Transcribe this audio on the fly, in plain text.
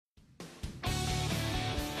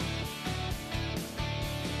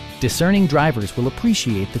Discerning drivers will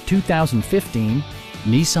appreciate the 2015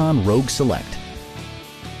 Nissan Rogue Select.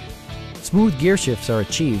 Smooth gear shifts are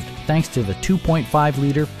achieved thanks to the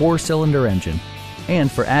 2.5-liter four-cylinder engine,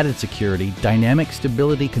 and for added security, dynamic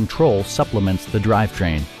stability control supplements the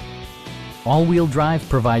drivetrain. All-wheel drive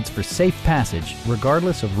provides for safe passage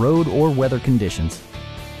regardless of road or weather conditions.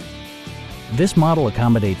 This model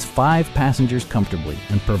accommodates 5 passengers comfortably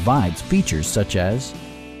and provides features such as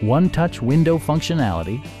one-touch window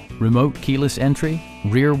functionality, remote keyless entry,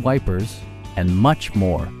 rear wipers, and much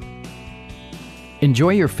more. Enjoy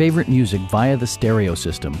your favorite music via the stereo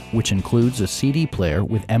system, which includes a CD player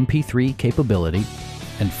with MP3 capability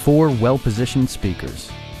and 4 well-positioned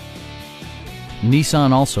speakers.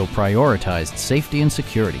 Nissan also prioritized safety and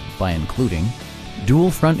security by including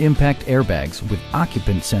dual front impact airbags with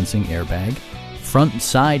occupant sensing airbag, front and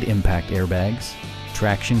side impact airbags,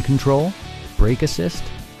 traction control, brake assist,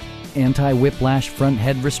 anti-whiplash front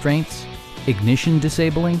head restraints, ignition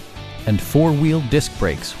disabling, and 4-wheel disc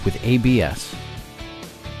brakes with ABS.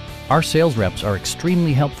 Our sales reps are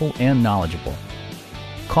extremely helpful and knowledgeable.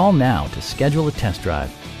 Call now to schedule a test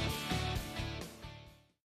drive.